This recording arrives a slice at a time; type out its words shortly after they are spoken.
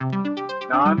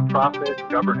Nonprofit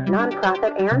governance.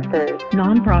 Nonprofit answers.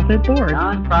 Nonprofit board.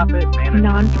 Nonprofit management.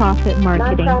 Nonprofit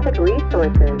marketing. Nonprofit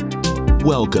resources.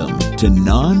 Welcome to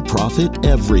Nonprofit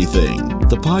Everything,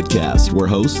 the podcast where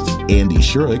hosts Andy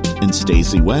Shurick and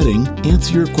Stacy Wedding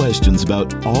answer your questions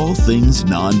about all things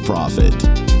nonprofit.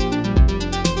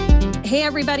 Hey,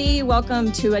 everybody.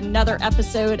 Welcome to another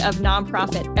episode of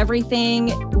Nonprofit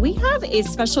Everything. We have a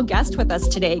special guest with us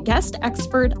today, guest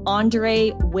expert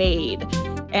Andre Wade.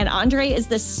 And Andre is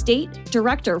the State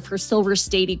Director for Silver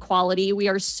State Equality. We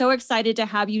are so excited to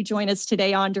have you join us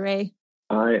today, Andre.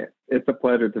 It's a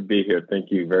pleasure to be here.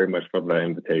 Thank you very much for the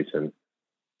invitation.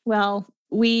 Well,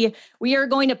 we are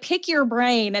going to pick your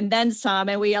brain and then some,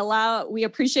 and we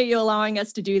appreciate you allowing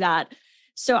us to do that.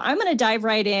 So I'm going to dive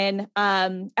right in.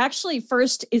 Actually,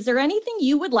 first, is there anything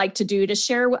you would like to do to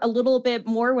share a little bit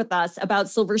more with us about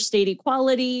Silver State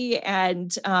Equality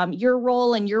and your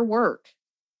role and your work?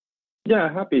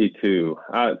 Yeah, happy to.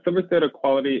 Silver State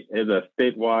Equality is a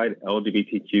statewide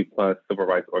LGBTQ plus civil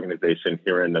rights organization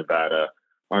here in Nevada.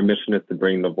 Our mission is to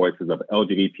bring the voices of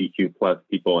LGBTQ plus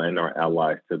people and our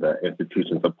allies to the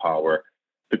institutions of power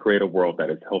to create a world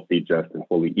that is healthy, just, and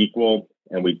fully equal.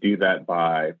 And we do that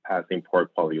by passing poor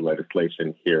equality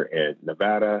legislation here in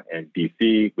Nevada and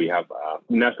DC. We have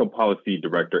a national policy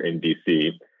director in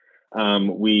DC.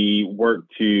 We work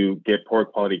to get poor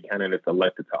equality candidates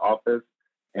elected to office.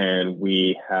 And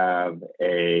we have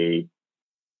a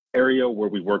area where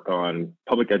we work on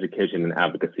public education and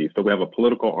advocacy. So we have a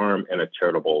political arm and a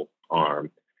charitable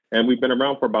arm. And we've been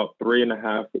around for about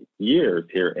 3.5 years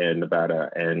here in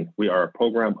Nevada. And we are a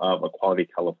program of Equality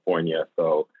California.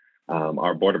 So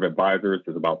our board of advisors,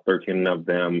 there's about 13 of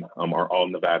them, are all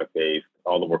Nevada-based.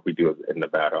 All the work we do is in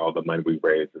Nevada. All the money we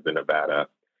raise is in Nevada.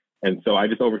 And so I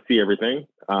just oversee everything.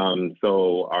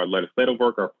 So our legislative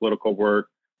work, our political work,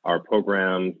 our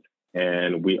programs,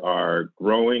 and we are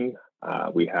growing.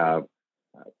 We have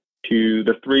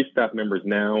there's 3 staff members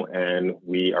now, and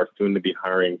we are soon to be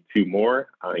hiring 2 more,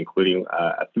 including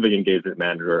a civic engagement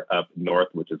manager up north,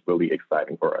 which is really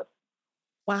exciting for us.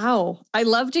 Wow. I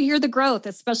love to hear the growth,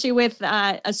 especially with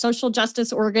a social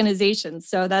justice organization.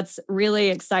 So that's really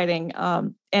exciting.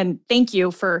 And thank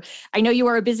you I know you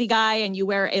are a busy guy and you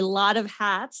wear a lot of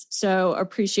hats. So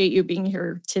appreciate you being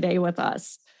here today with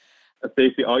us.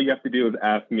 Stacey, all you have to do is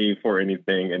ask me for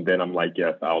anything, and then I'm like,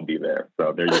 yes, I'll be there.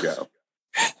 So there you go.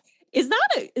 Is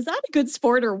that a good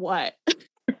sport or what?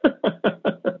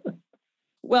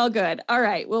 Well, good. All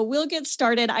right. Well, we'll get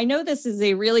started. I know this is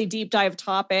a really deep dive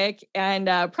topic and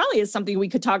probably is something we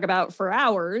could talk about for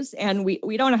hours, and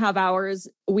we don't have hours.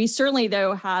 We certainly,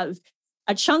 though, have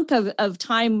a chunk of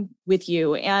time with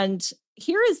you. And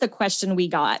here is the question we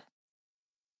got.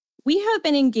 We have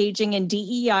been engaging in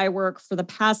DEI work for the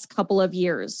past couple of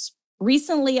years.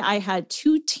 Recently, I had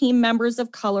 2 team members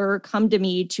of color come to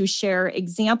me to share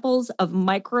examples of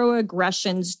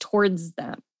microaggressions towards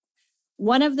them.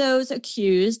 One of those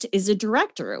accused is a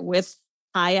director with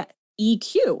high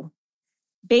EQ.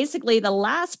 Basically, the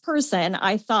last person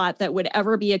I thought that would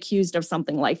ever be accused of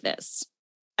something like this.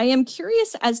 I am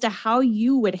curious as to how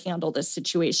you would handle this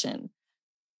situation.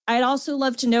 I'd also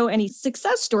love to know any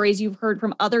success stories you've heard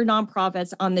from other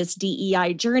nonprofits on this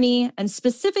DEI journey and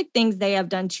specific things they have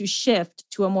done to shift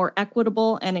to a more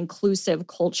equitable and inclusive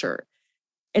culture.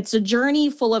 It's a journey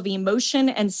full of emotion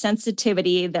and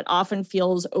sensitivity that often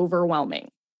feels overwhelming.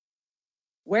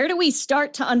 Where do we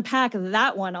start to unpack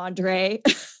that one, Andre?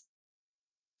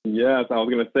 Yes, I was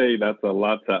going to say that's a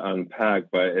lot to unpack,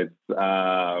 but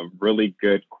it's really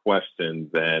good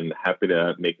questions and happy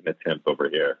to make an attempt over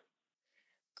here.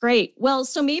 Great. Well,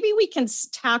 so maybe we can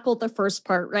tackle the first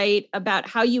part, right? About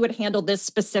how you would handle this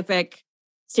specific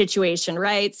situation,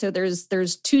 right? So there's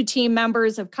 2 team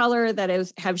members of color that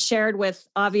have shared with,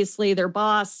 obviously, their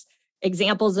boss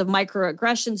examples of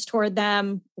microaggressions toward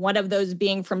them. One of those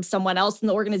being from someone else in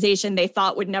the organization they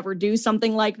thought would never do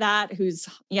something like that, who's,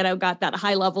 got that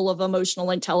high level of emotional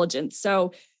intelligence.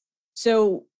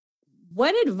 So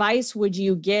what advice would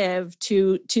you give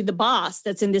to the boss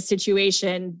that's in this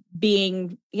situation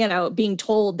being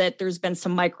told that there's been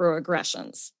some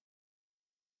microaggressions?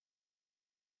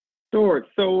 Sure.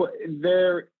 So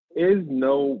there is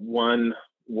no one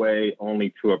way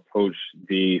only to approach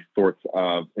these sorts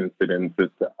of incidents.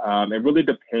 It really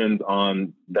depends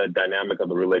on the dynamic of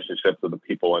the relationships of the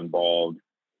people involved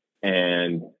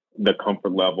and the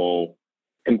comfort level.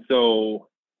 And so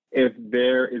if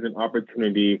there is an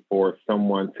opportunity for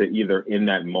someone to either in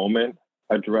that moment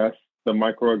address the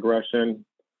microaggression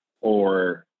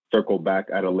or circle back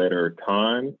at a later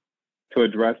time to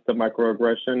address the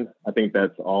microaggression, I think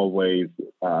that's always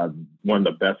one of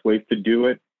the best ways to do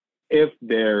it. if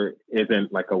there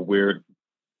isn't like a weird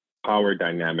power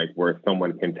dynamic where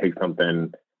someone can take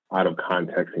something out of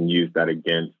context and use that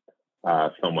against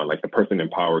someone, like the person in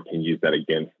power can use that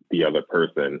against the other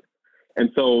person.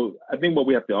 And so I think what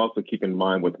we have to also keep in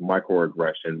mind with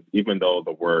microaggressions, even though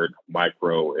the word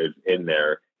micro is in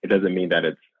there, it doesn't mean that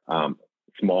it's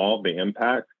small, the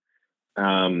impact.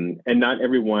 And not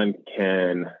everyone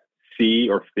can see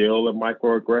or feel a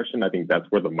microaggression. I think that's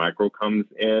where the micro comes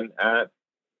in at.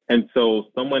 And so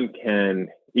someone can,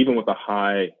 even with a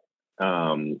high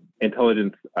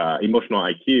intelligence, emotional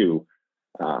IQ,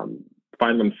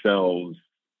 find themselves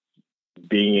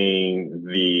being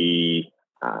the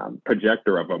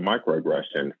projector of a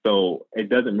microaggression. So it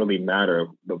doesn't really matter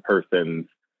the person's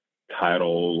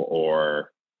title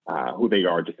or who they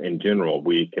are just in general.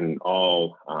 We can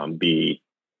all be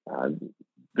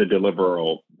the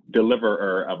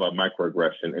deliverer of a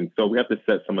microaggression. And so we have to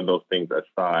set some of those things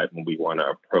aside when we want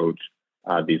to approach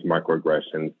these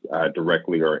microaggressions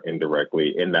directly or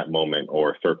indirectly in that moment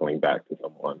or circling back to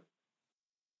someone.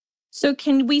 So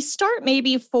can we start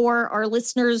maybe for our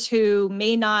listeners who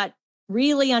may not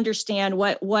really understand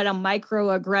what a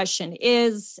microaggression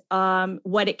is,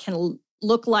 what it can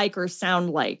look like or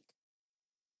sound like?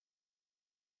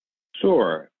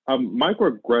 Sure.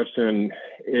 Microaggression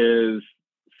is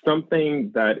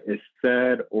something that is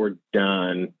said or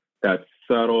done that's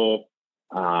subtle.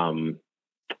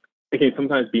 It can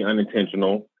sometimes be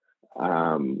unintentional.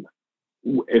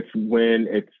 It's when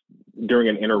it's during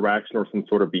an interaction or some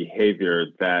sort of behavior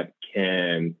that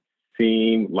can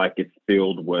seem like it's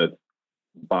filled with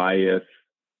bias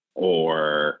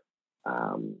or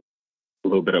a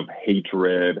little bit of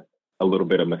hatred, a little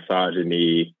bit of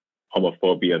misogyny,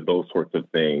 homophobia, those sorts of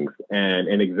things. And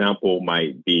an example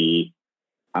might be,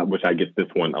 which I get this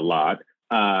one a lot,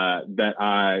 that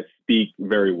I speak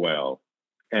very well.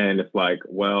 And it's like,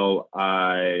 well,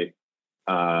 I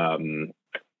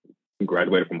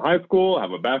graduated from high school, I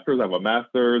have a bachelor's, I have a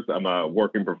master's, I'm a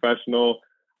working professional.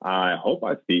 I hope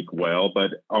I speak well,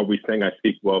 but are we saying I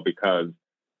speak well because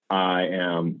I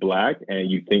am Black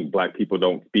and you think Black people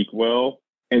don't speak well?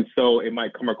 And so it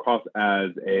might come across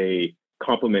as a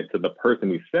compliment to the person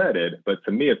who said it, but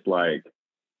to me it's like,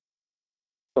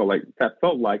 so like that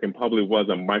felt like and probably was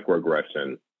a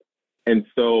microaggression. And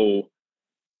so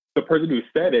the person who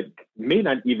said it may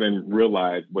not even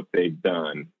realize what they've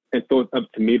done. And so it's up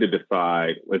to me to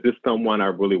decide, is this someone I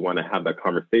really want to have that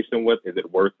conversation with? Is it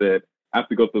worth it? I have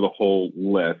to go through the whole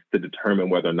list to determine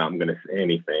whether or not I'm going to say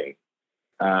anything.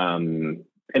 And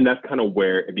that's kind of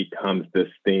where it becomes this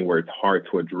thing where it's hard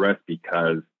to address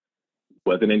because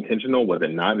was it intentional? Was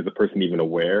it not? Is the person even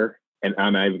aware? And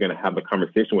am I even going to have a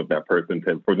conversation with that person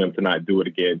for them to not do it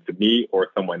again to me or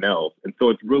someone else? And so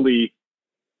it's really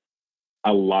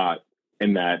a lot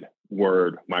in that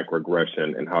word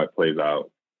microaggression and how it plays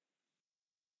out.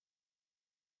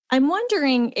 I'm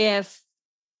wondering if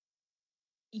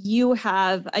you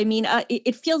have,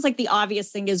 it feels like the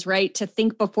obvious thing is, right, to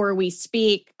think before we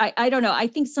speak. I don't know. I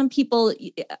think some people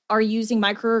are using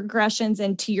microaggressions,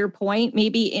 and to your point,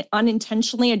 maybe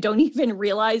unintentionally and don't even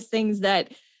realize things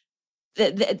that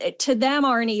to them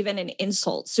aren't even an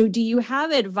insult. So do you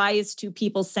have advice to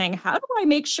people saying, how do I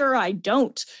make sure I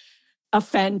don't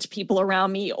offend people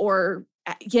around me or,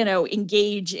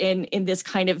 engage in this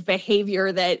kind of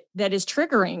behavior that is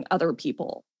triggering other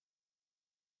people?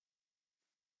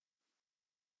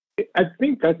 I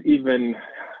think that's even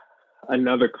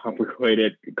another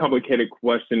complicated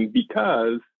question,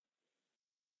 because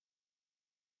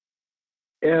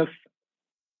if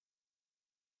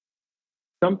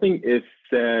something is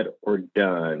said or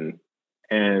done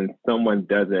and someone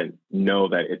doesn't know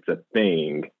that it's a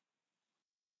thing,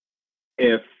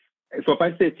 if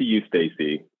I say it to you,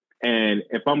 Stacey, and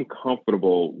if I'm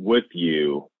comfortable with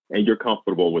you and you're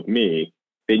comfortable with me,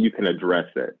 then you can address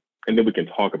it. And then we can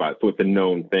talk about it. So it's a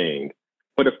known thing.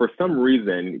 But if for some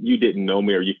reason you didn't know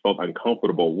me or you felt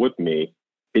uncomfortable with me,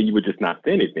 then you would just not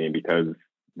say anything because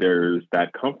there's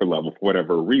that comfort level for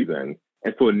whatever reason.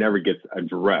 And so it never gets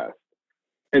addressed.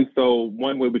 And so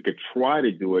one way we could try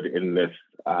to do it in this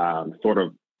sort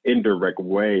of indirect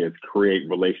way is create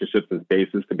relationships and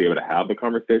spaces to be able to have the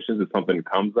conversations if something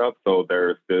comes up. So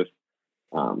there's this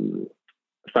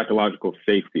psychological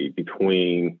safety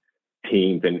between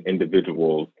teams and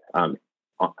individuals on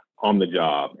the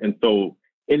job. And so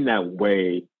in that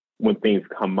way, when things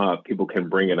come up, people can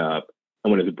bring it up.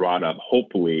 And when it's brought up,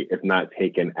 hopefully it's not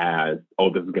taken as,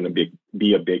 oh, this is going to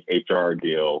be a big HR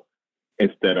deal,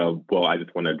 instead of, well, I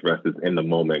just want to address this in the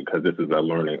moment because this is a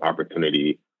learning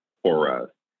opportunity for us.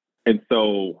 And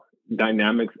so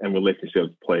dynamics and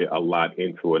relationships play a lot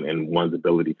into it, and one's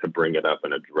ability to bring it up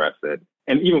and address it.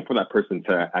 And even for that person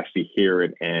to actually hear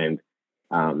it and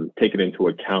take it into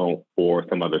account for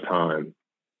some other time.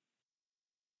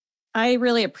 I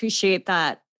really appreciate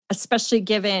that, especially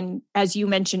given, as you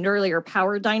mentioned earlier,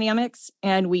 power dynamics.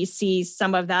 And we see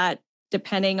some of that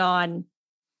depending on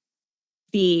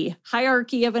the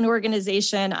hierarchy of an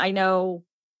organization. I know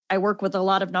I work with a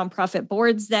lot of nonprofit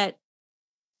boards that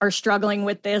are struggling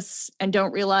with this and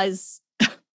don't realize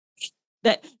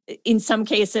that in some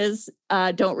cases,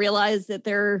 don't realize that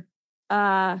they're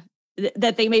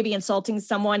that they may be insulting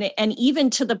someone, and even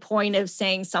to the point of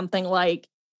saying something like,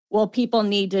 well, people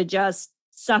need to just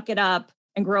suck it up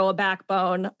and grow a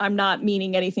backbone. I'm not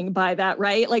meaning anything by that,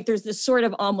 right? Like there's this sort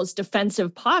of almost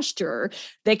defensive posture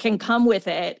that can come with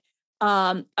it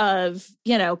of,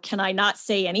 can I not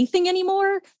say anything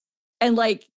anymore? And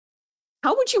like,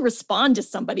 how would you respond to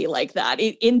somebody like that?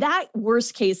 In that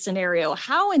worst case scenario,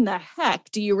 how in the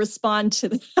heck do you respond to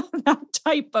that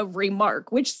type of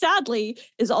remark, which sadly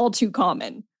is all too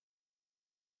common?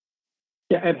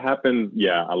 Yeah, it happens,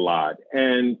 a lot.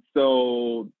 And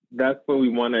so that's when we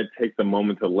want to take the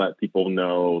moment to let people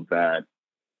know that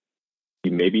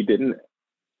you maybe didn't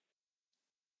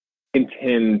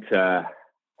intend to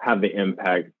have the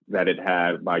impact that it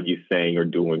had by you saying or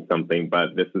doing something,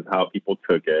 but this is how people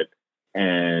took it.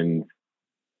 And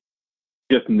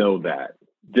just know that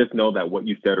what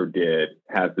you said or did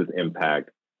has this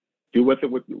impact. Do with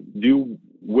it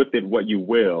what you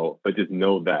will, but just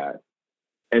know that.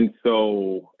 And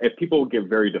so if people get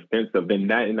very defensive, then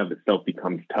that in of itself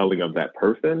becomes telling of that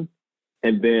person.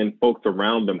 And then folks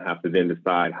around them have to then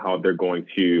decide how they're going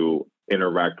to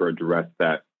interact or address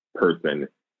that person.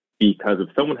 Because if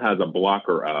someone has a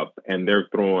blocker up and they're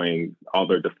throwing all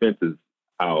their defenses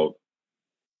out,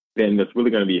 then it's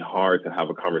really going to be hard to have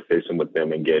a conversation with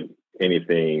them and get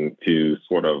anything to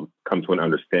sort of come to an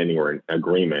understanding or an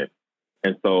agreement.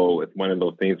 And so it's one of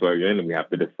those things where again, we have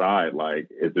to decide, like,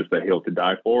 is this a hill to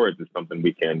die for? Is this something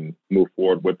we can move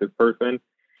forward with this person?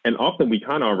 And often we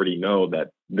kind of already know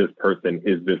that this person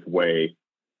is this way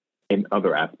in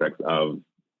other aspects of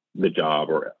the job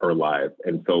or life.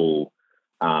 And so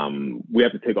we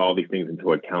have to take all these things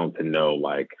into account to know,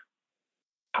 like,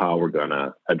 how we're going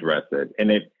to address it.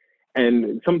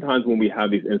 And sometimes when we have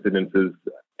these incidences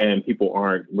and people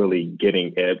aren't really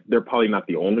getting it, they're probably not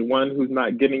the only one who's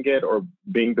not getting it or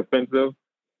being defensive.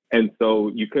 And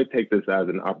so you could take this as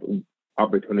an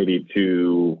opportunity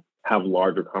to have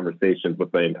larger conversations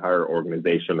with the entire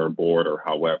organization or board or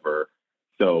however,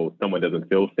 so someone doesn't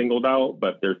feel singled out,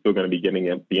 but they're still going to be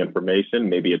getting the information.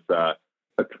 Maybe it's a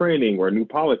training or a new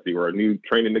policy or a new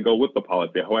training to go with the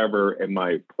policy, however it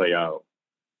might play out.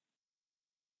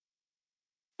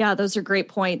 Yeah, those are great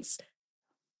points.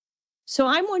 So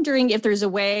I'm wondering if there's a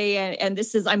way, and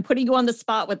this is, I'm putting you on the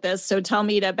spot with this, so tell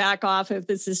me to back off if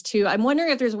this is too. I'm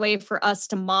wondering if there's a way for us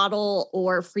to model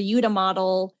or for you to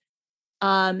model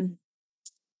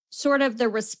sort of the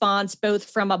response both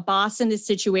from a boss in this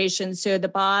situation. So the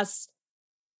boss,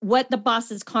 what the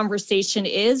boss's conversation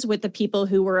is with the people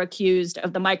who were accused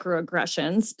of the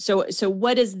microaggressions. So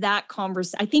what is that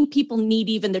conversation? I think people need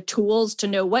even the tools to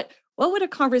know what would a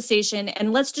conversation,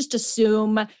 and let's just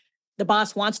assume the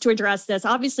boss wants to address this.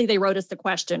 Obviously, they wrote us the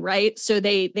question, right? So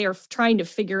they are trying to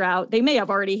figure out, they may have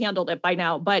already handled it by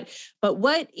now, but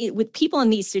with people in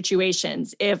these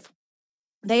situations, if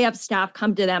they have staff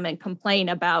come to them and complain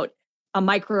about a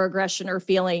microaggression or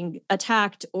feeling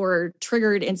attacked or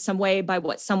triggered in some way by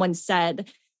what someone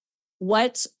said,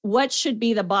 what should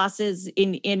be the boss's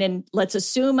in let's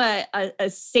assume a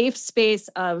safe space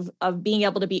of being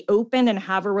able to be open and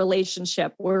have a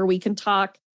relationship where we can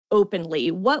talk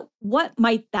openly. What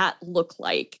might that look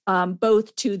like,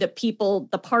 both to the people,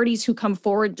 the parties who come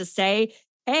forward to say,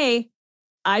 hey,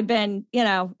 I've been,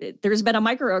 there's been a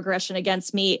microaggression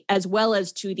against me, as well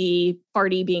as to the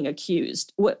party being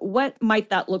accused. What might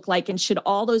that look like? And should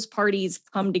all those parties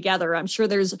come together? I'm sure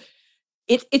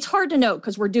it's hard to know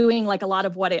because we're doing like a lot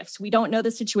of what ifs. We don't know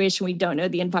the situation. We don't know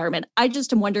the environment. I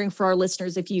just am wondering for our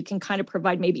listeners if you can kind of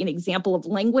provide maybe an example of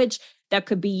language that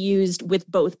could be used with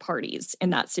both parties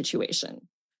in that situation.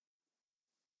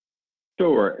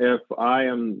 Sure. If I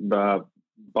am the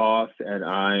boss and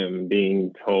I am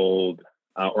being told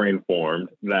or informed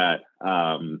that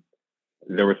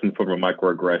there was some sort of a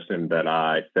microaggression that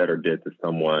I said or did to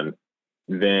someone,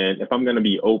 then if I'm going to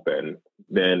be open,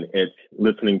 then it's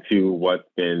listening to what's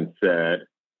been said,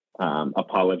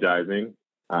 apologizing,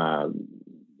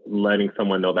 letting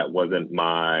someone know that wasn't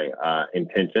my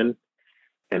intention,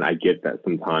 And I get that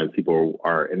sometimes people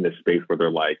are in this space where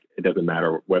they're like, it doesn't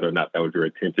matter whether or not that was your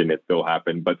intention, it still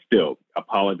happened. But still,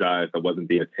 apologize, that wasn't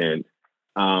the intent.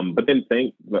 But then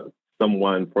thank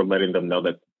someone for letting them know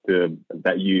that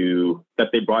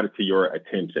they brought it to your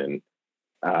attention,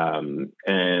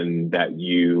 and that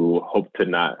you hope to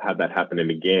not have that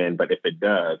happening again. But if it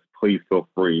does, please feel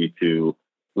free to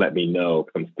let me know,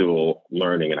 because I'm still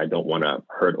learning and I don't want to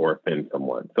hurt or offend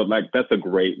someone. So that's a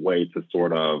great way to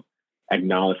sort of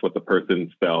acknowledge what the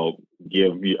person felt,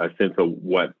 give you a sense of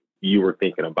what you were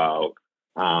thinking about,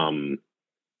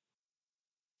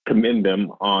 commend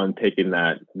them on taking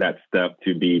that step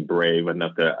to be brave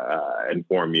enough to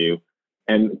inform you,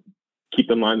 and keep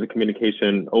the lines of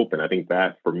communication open. I think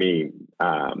that, for me,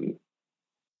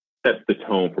 sets the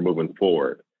tone for moving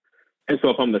forward. And so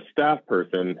if I'm the staff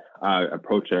person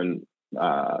approaching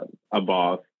a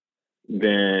boss,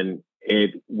 then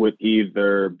it would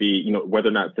either be, whether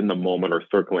or not it's in the moment or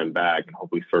circling back, and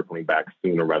hopefully circling back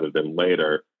sooner rather than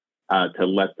later, to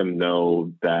let them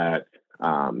know that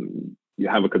you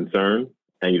have a concern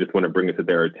and you just want to bring it to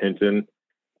their attention,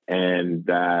 and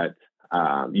that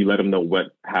you let them know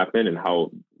what happened and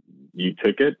how you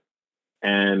took it,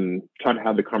 and try to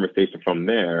have the conversation from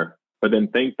there. But then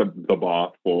thank the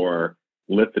boss for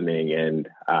listening and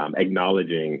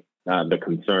acknowledging the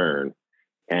concern,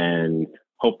 and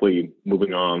hopefully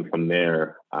moving on from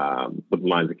there with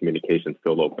lines of communication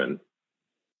still open.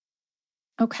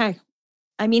 Okay.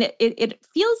 I mean, it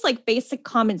feels like basic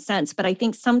common sense, but I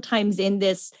think sometimes in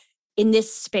this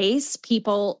space,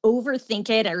 people overthink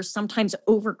it, or sometimes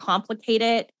overcomplicate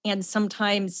it, and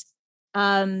sometimes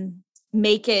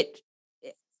make it.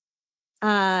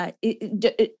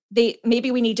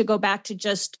 Maybe we need to go back to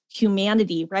just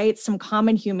humanity, right? Some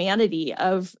common humanity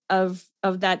of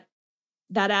that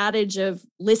adage of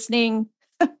listening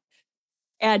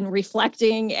and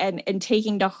reflecting and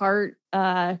taking to heart.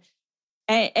 I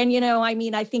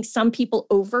think some people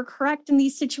overcorrect in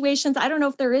these situations. I don't know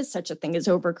if there is such a thing as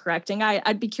overcorrecting.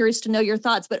 I'd be curious to know your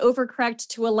thoughts, but overcorrect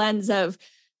to a lens of,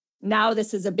 now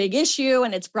this is a big issue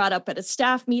and it's brought up at a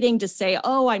staff meeting to say,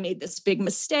 oh, I made this big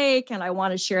mistake and I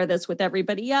want to share this with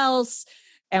everybody else,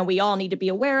 and we all need to be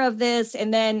aware of this.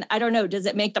 And then, I don't know, does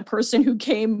it make the person who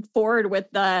came forward with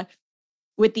the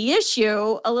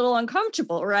issue a little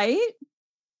uncomfortable, right?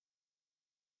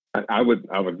 I would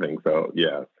think so,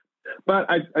 yes. But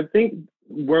I think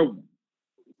where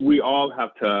we all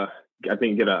have to, I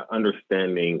think, get an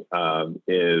understanding of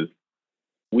is,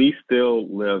 we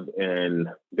still live in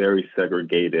very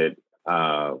segregated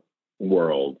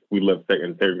worlds. We live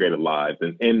in segregated lives.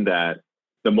 And in that,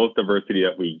 the most diversity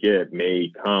that we get may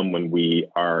come when we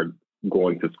are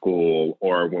going to school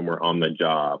or when we're on the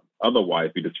job.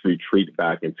 Otherwise, we just retreat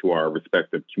back into our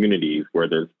respective communities where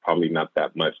there's probably not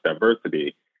that much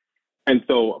diversity. And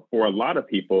so for a lot of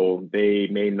people, they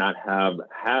may not have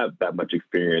that much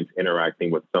experience interacting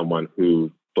with someone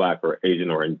who's Black or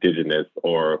Asian or Indigenous,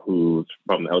 or who's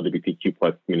from the LGBTQ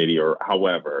plus community, or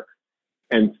however.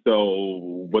 And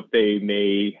so what they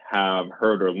may have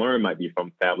heard or learned might be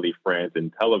from family, friends,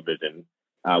 and television,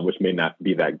 which may not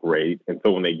be that great. And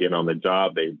so when they get on the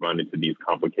job, they run into these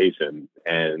complications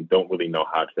and don't really know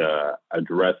how to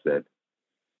address it.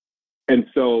 And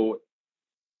so,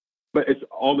 but it's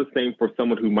all the same for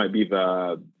someone who might be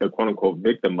the quote unquote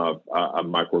victim of a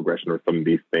microaggression or some of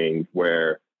these things,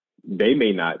 where they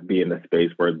may not be in the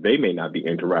space where they may not be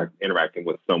interacting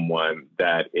with someone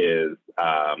that is,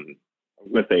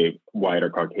 let's say, white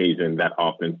or Caucasian that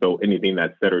often. So anything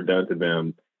that's said or done to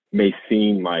them may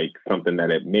seem like something that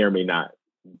it may or may not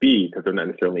be, because they're not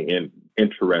necessarily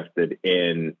interested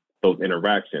in those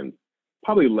interactions.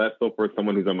 Probably less so for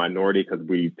someone who's a minority, because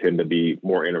we tend to be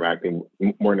more interactive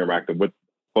with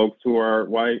folks who are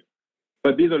white.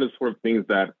 But these are the sort of things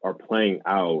that are playing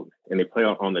out, and they play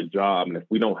out on the job. And if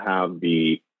we don't have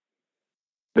the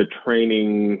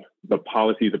training, the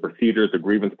policies, the procedures, the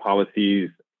grievance policies,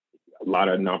 a lot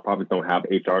of nonprofits don't have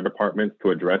HR departments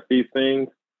to address these things,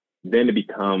 then it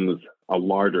becomes a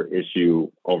larger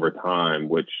issue over time,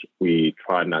 which we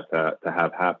try not to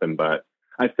have happen. But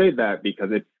I say that because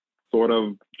it's sort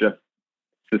of just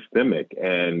systemic,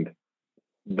 and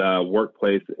the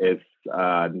workplace is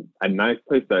a nice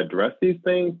place to address these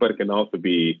things, but it can also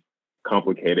be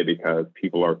complicated because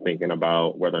people are thinking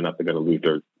about whether or not they're going to lose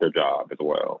their job as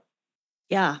well.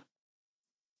 Yeah.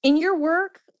 In your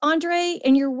work, Andre,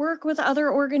 in your work with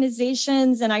other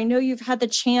organizations, and I know you've had the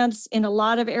chance in a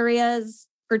lot of areas,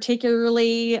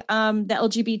 particularly the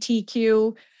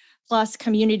LGBTQ plus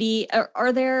community,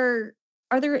 are there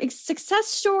success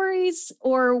stories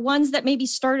or ones that maybe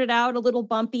started out a little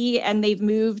bumpy and they've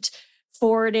moved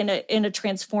forward in a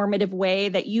transformative way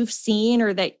that you've seen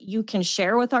or that you can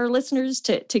share with our listeners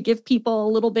to give people a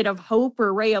little bit of hope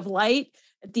or ray of light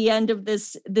at the end of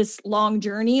this long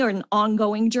journey or an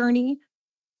ongoing journey?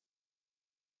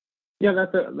 Yeah,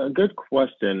 that's a good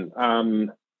question.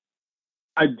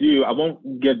 I do. I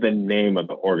won't give the name of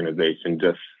the organization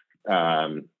just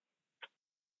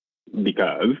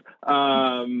because.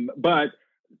 But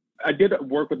I did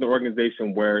work with an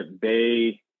organization where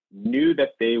they knew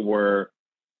that they were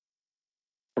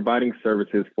providing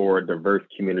services for a diverse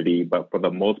community, but for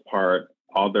the most part,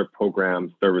 all their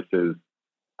programs, services,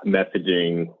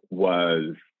 messaging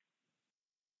was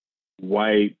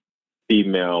white,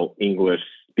 female, English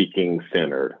speaking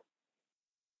centered.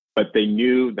 But they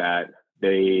knew that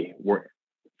they were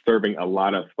serving a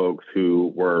lot of folks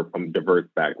who were from diverse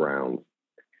backgrounds.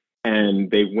 And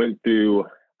they went through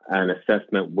an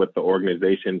assessment with the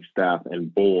organization staff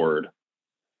and board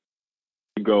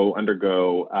to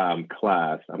undergo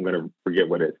class. I'm going to forget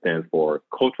what it stands for.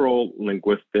 Cultural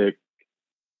Linguistic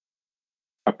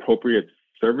Appropriate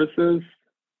Services.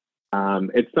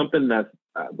 It's something that's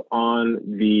on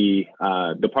the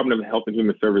Department of Health and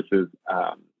Human Services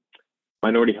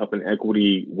Minority Health and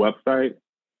Equity website,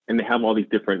 and they have all these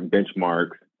different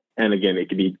benchmarks. And again, it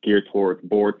can be geared towards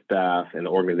board staff and the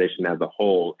organization as a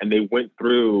whole. And they went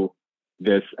through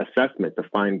this assessment to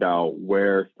find out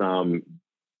where some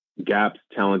gaps,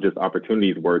 challenges,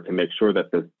 opportunities were to make sure that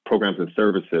the programs and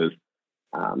services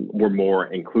were more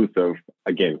inclusive,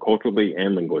 again, culturally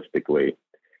and linguistically.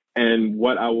 And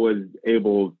what I was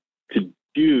able to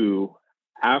do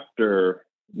after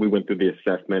we went through the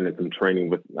assessment and some training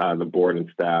with the board and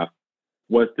staff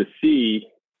was to see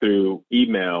through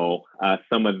email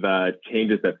some of the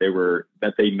changes that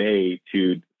they made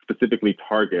to specifically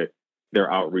target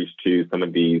their outreach to some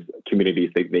of these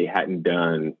communities that they hadn't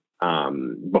done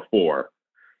before.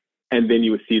 And then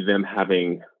you would see them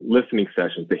having listening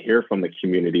sessions to hear from the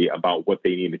community about what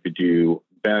they needed to do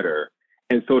better.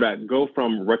 And so that go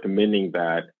from recommending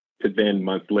that to then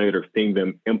months later seeing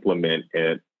them implement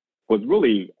it was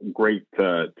really great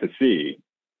to see.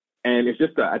 And it's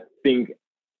just, I think,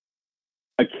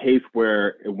 a case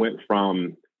where it went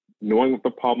from knowing what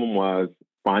the problem was,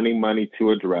 finding money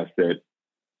to address it,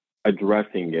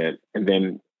 addressing it, and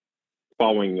then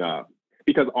following up.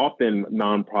 Because often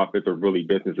nonprofits or really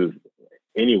businesses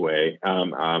anyway,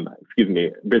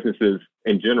 businesses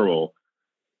in general,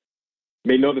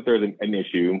 may know that there's an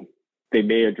issue. They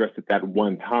may address it that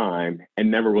one time and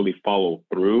never really follow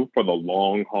through for the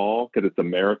long haul because it's a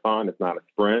marathon, it's not a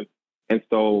sprint. And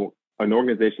so an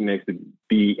organization needs to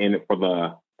be in it for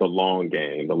the long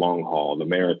game, the long haul, the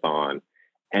marathon.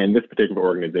 And this particular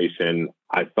organization,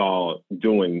 I saw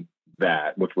doing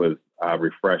that, which was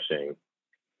refreshing.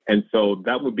 And so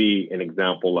that would be an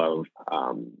example of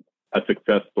a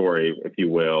success story, if you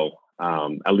will,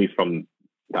 at least from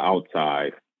the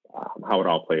outside, how it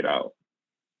all played out.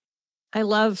 I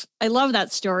love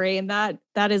that story. And that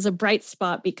is a bright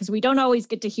spot because we don't always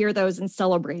get to hear those and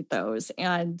celebrate those.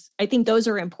 And I think those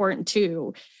are important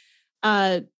too.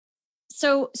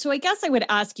 So I guess I would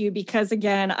ask you, because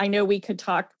again, I know we could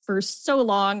talk for so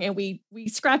long and we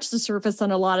scratched the surface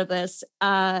on a lot of this.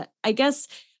 I guess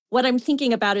what I'm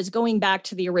thinking about is going back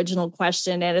to the original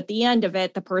question. And at the end of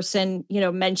it, the person,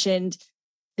 mentioned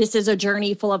this is a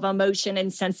journey full of emotion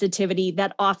and sensitivity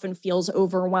that often feels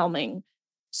overwhelming.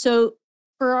 So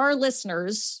for our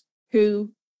listeners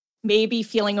who may be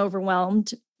feeling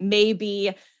overwhelmed,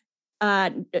 maybe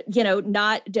they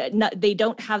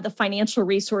don't have the financial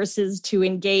resources to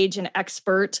engage an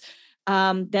expert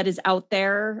that is out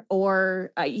there,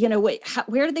 or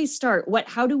where do they start?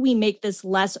 How do we make this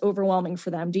less overwhelming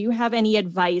for them? Do you have any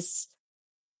advice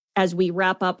as we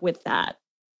wrap up with that?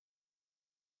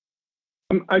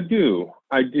 I do.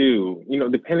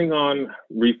 Depending on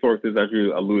resources, as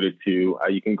you alluded to,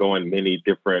 you can go in many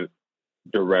different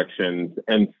directions.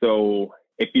 And so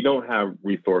if you don't have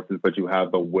resources, but you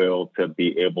have the will to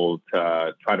be able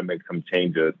to try to make some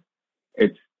changes,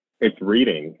 it's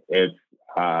reading, it's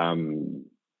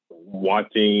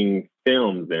watching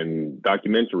films and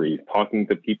documentaries, talking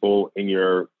to people in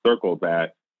your circle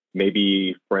that may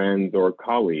be friends or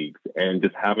colleagues, and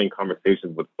just having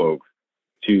conversations with folks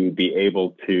to be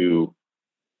able to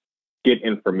get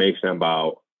information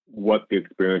about what the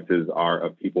experiences are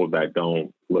of people that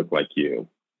don't look like you.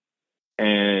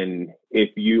 And if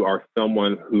you are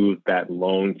someone who's that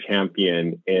lone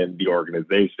champion in the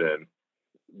organization,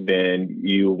 then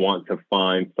you want to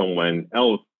find someone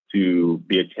else to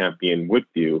be a champion with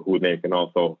you, who then can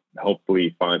also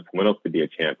hopefully find someone else to be a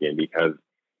champion, because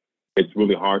it's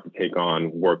really hard to take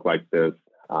on work like this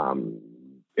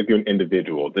if you're an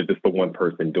individual, they're just the one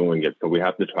person doing it. So we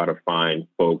have to try to find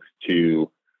folks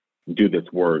to do this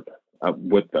work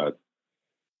with us.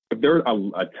 If there's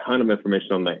a ton of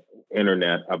information on the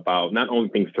internet about not only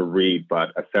things to read,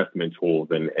 but assessment tools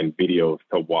and videos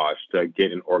to watch to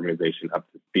get an organization up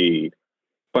to speed.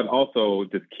 But also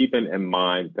just keeping in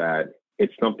mind that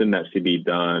it's something that should be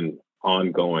done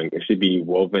ongoing. It should be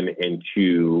woven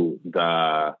into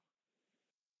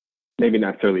maybe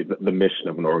not necessarily the mission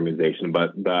of an organization,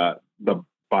 but the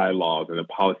bylaws and the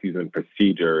policies and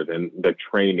procedures and the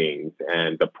trainings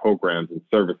and the programs and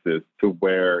services to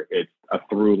where it's a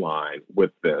through line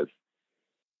with this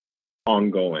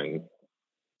ongoing.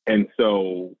 And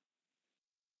so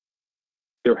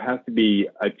there has to be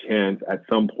a chance at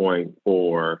some point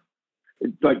for,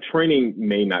 like, training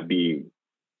may not be,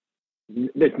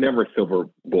 it's never a silver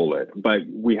bullet, but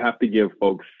we have to give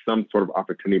folks some sort of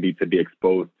opportunity to be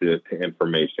exposed to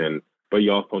information. But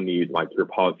you also need, like, your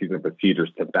policies and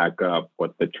procedures to back up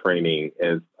what the training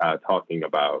is talking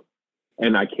about.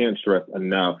 And I can't stress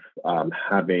enough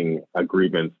having a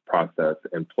grievance process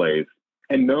in place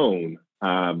and known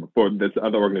for this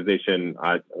other organization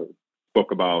I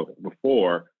spoke about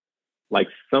before. Like,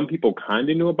 some people kind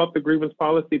of knew about the grievance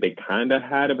policy. They kind of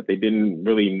had it, but they didn't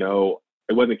really know.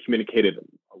 It wasn't communicated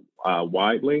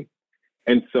widely.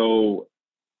 And so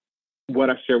what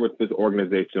I shared with this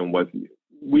organization was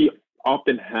we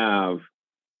often have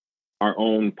our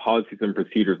own policies and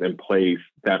procedures in place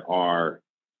that are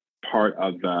part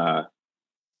of the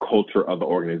culture of the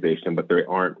organization, but they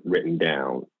aren't written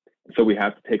down. So we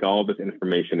have to take all this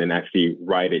information and actually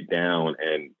write it down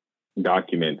and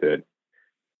document it.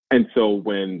 And so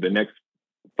when the next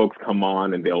folks come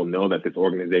on, and they'll know that this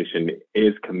organization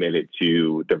is committed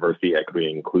to diversity, equity,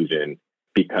 and inclusion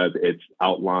because it's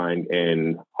outlined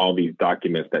in all these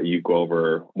documents that you go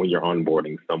over when you're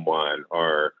onboarding someone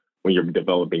or when you're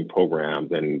developing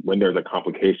programs. And when there's a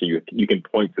complication, you can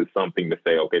point to something to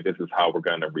say, okay, this is how we're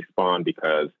going to respond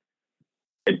because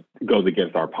it goes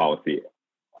against our policy.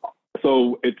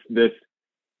 So it's this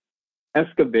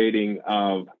excavating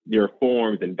of your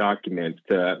forms and documents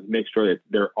to make sure that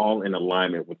they're all in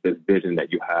alignment with this vision that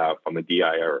you have from a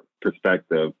DIR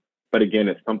perspective. But again,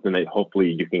 it's something that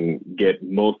hopefully you can get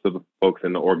most of the folks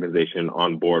in the organization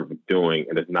on board with doing,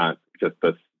 and it's not just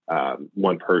this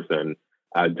one person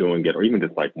doing it, or even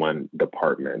just like one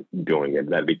department doing it,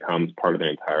 that becomes part of the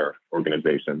entire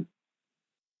organization.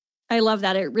 I love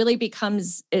that. It really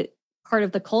becomes part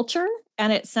of the culture.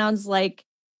 And it sounds like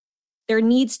there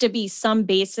needs to be some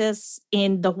basis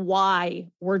in the why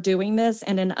we're doing this,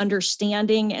 and an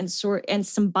understanding and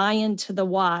some buy-in to the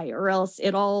why, or else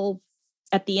it all,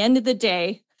 at the end of the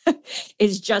day,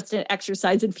 is just an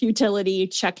exercise in futility,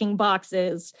 checking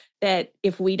boxes, that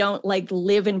if we don't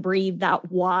live and breathe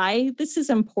that why this is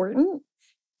important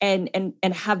and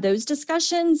have those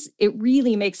discussions, it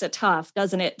really makes it tough,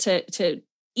 doesn't it? To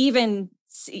even,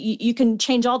 you can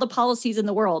change all the policies in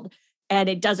the world and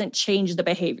it doesn't change the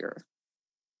behavior.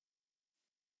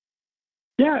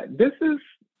 Yeah,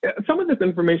 some of this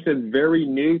information is very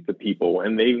new to people,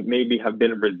 and they maybe have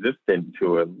been resistant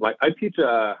to it. Like, I teach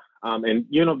and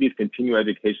these continuing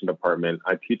education department,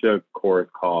 I teach a course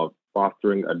called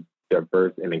Fostering a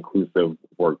Diverse and Inclusive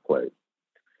Workplace,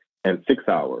 and 6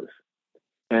 hours.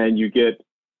 And you get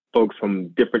folks from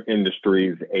different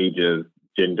industries, ages,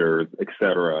 genders, et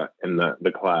cetera, in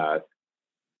the class.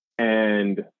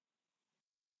 And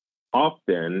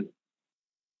often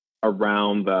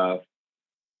around the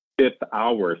 5th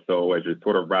hour or so, as you're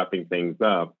sort of wrapping things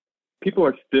up, people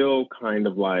are still kind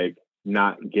of like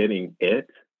not getting it,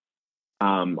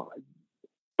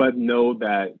 but know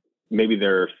that maybe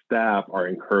their staff are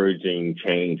encouraging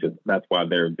change. That's why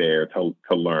they're there to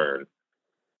learn.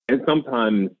 And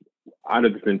sometimes out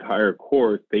of this entire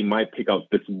course, they might pick out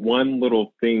this one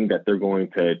little thing that they're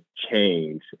going to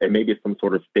change, and maybe it's some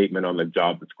sort of statement on the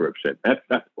job description. That's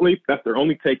their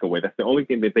only takeaway. That's the only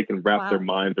thing that they can wrap their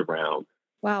minds around.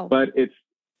 Wow. But it's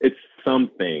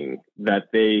something that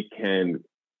they can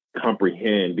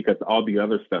comprehend, because all the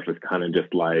other stuff is kind of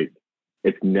just like,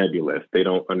 it's nebulous. They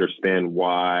don't understand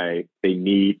why they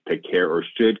need to care or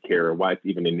should care, or why it's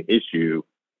even an issue.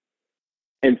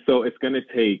 And so it's going to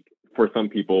take, for some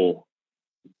people,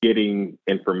 getting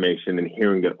information and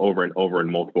hearing it over and over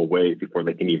in multiple ways before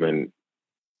they can even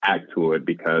act to it,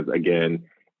 because again,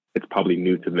 it's probably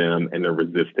new to them and they're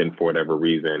resistant for whatever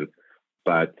reason.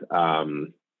 But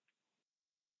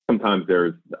sometimes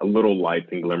there's a little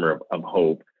light and glimmer of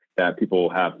hope that people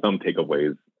have some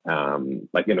takeaways,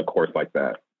 like in a course like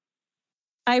that.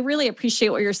 I really appreciate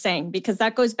what you're saying, because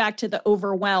that goes back to the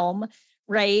overwhelm,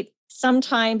 right?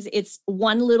 sometimes it's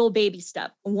one little baby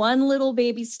step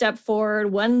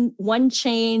forward, one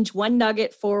change, one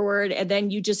nugget forward, and then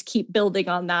you just keep building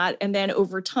on that. And then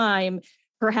over time,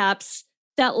 perhaps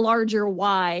that larger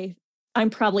why. I'm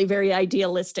probably very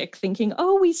idealistic, thinking,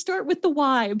 oh, we start with the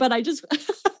why, but I just,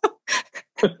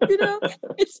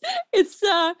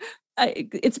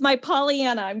 it's my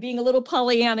Pollyanna. I'm being a little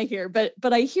Pollyanna here, but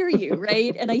I hear you,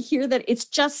 right? And I hear that it's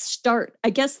just start.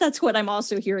 I guess that's what I'm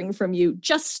also hearing from you.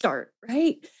 Just start,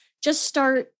 right? Just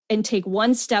start and take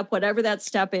one step, whatever that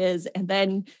step is, and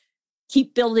then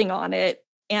keep building on it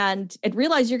and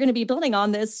realize you're going to be building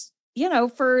on this,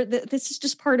 this is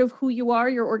just part of who you are,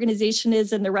 your organization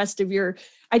is, and the rest of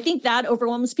I think that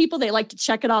overwhelms people. They like to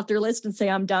check it off their list and say,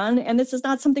 I'm done. And this is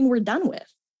not something we're done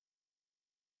with.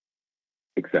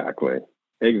 Exactly.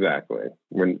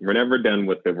 We're never done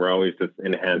with it. We're always just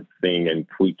enhancing and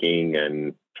tweaking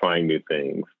and trying new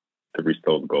things to reach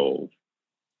those goals.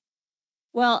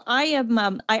 Well, I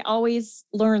always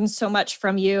learn so much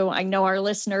from you. I know our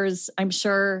listeners, I'm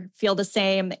sure, feel the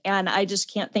same. And I just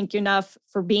can't thank you enough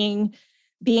for being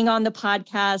on the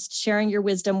podcast, sharing your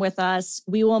wisdom with us.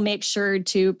 We will make sure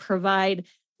to provide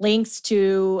links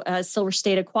to Silver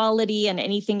State Equality and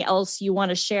anything else you want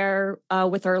to share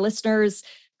with our listeners.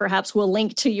 Perhaps we'll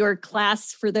link to your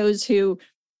class for those who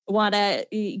want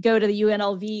to go to the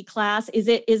UNLV class. Is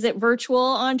it virtual,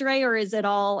 Andre, or is it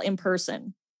all in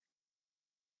person?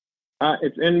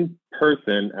 It's in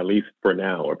person, at least for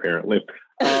now, apparently,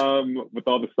 with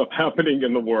all the stuff happening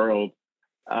in the world.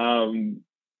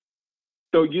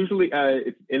 So usually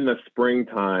it's in the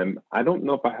springtime. I don't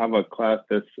know if I have a class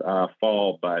this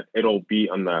fall, but it'll be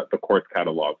on the course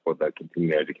catalog for the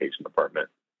continuing education department.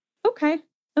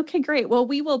 Okay, great. Well,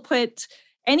 we will put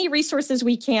any resources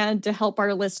we can to help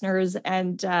our listeners.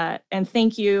 And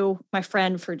thank you, my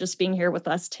friend, for just being here with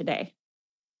us today.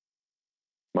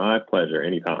 My pleasure.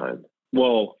 Anytime.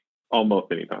 Well,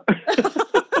 almost anytime.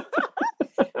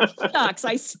 Shucks,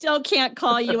 I still can't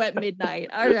call you at midnight.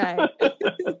 All right.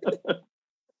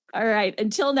 All right.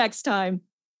 Until next time.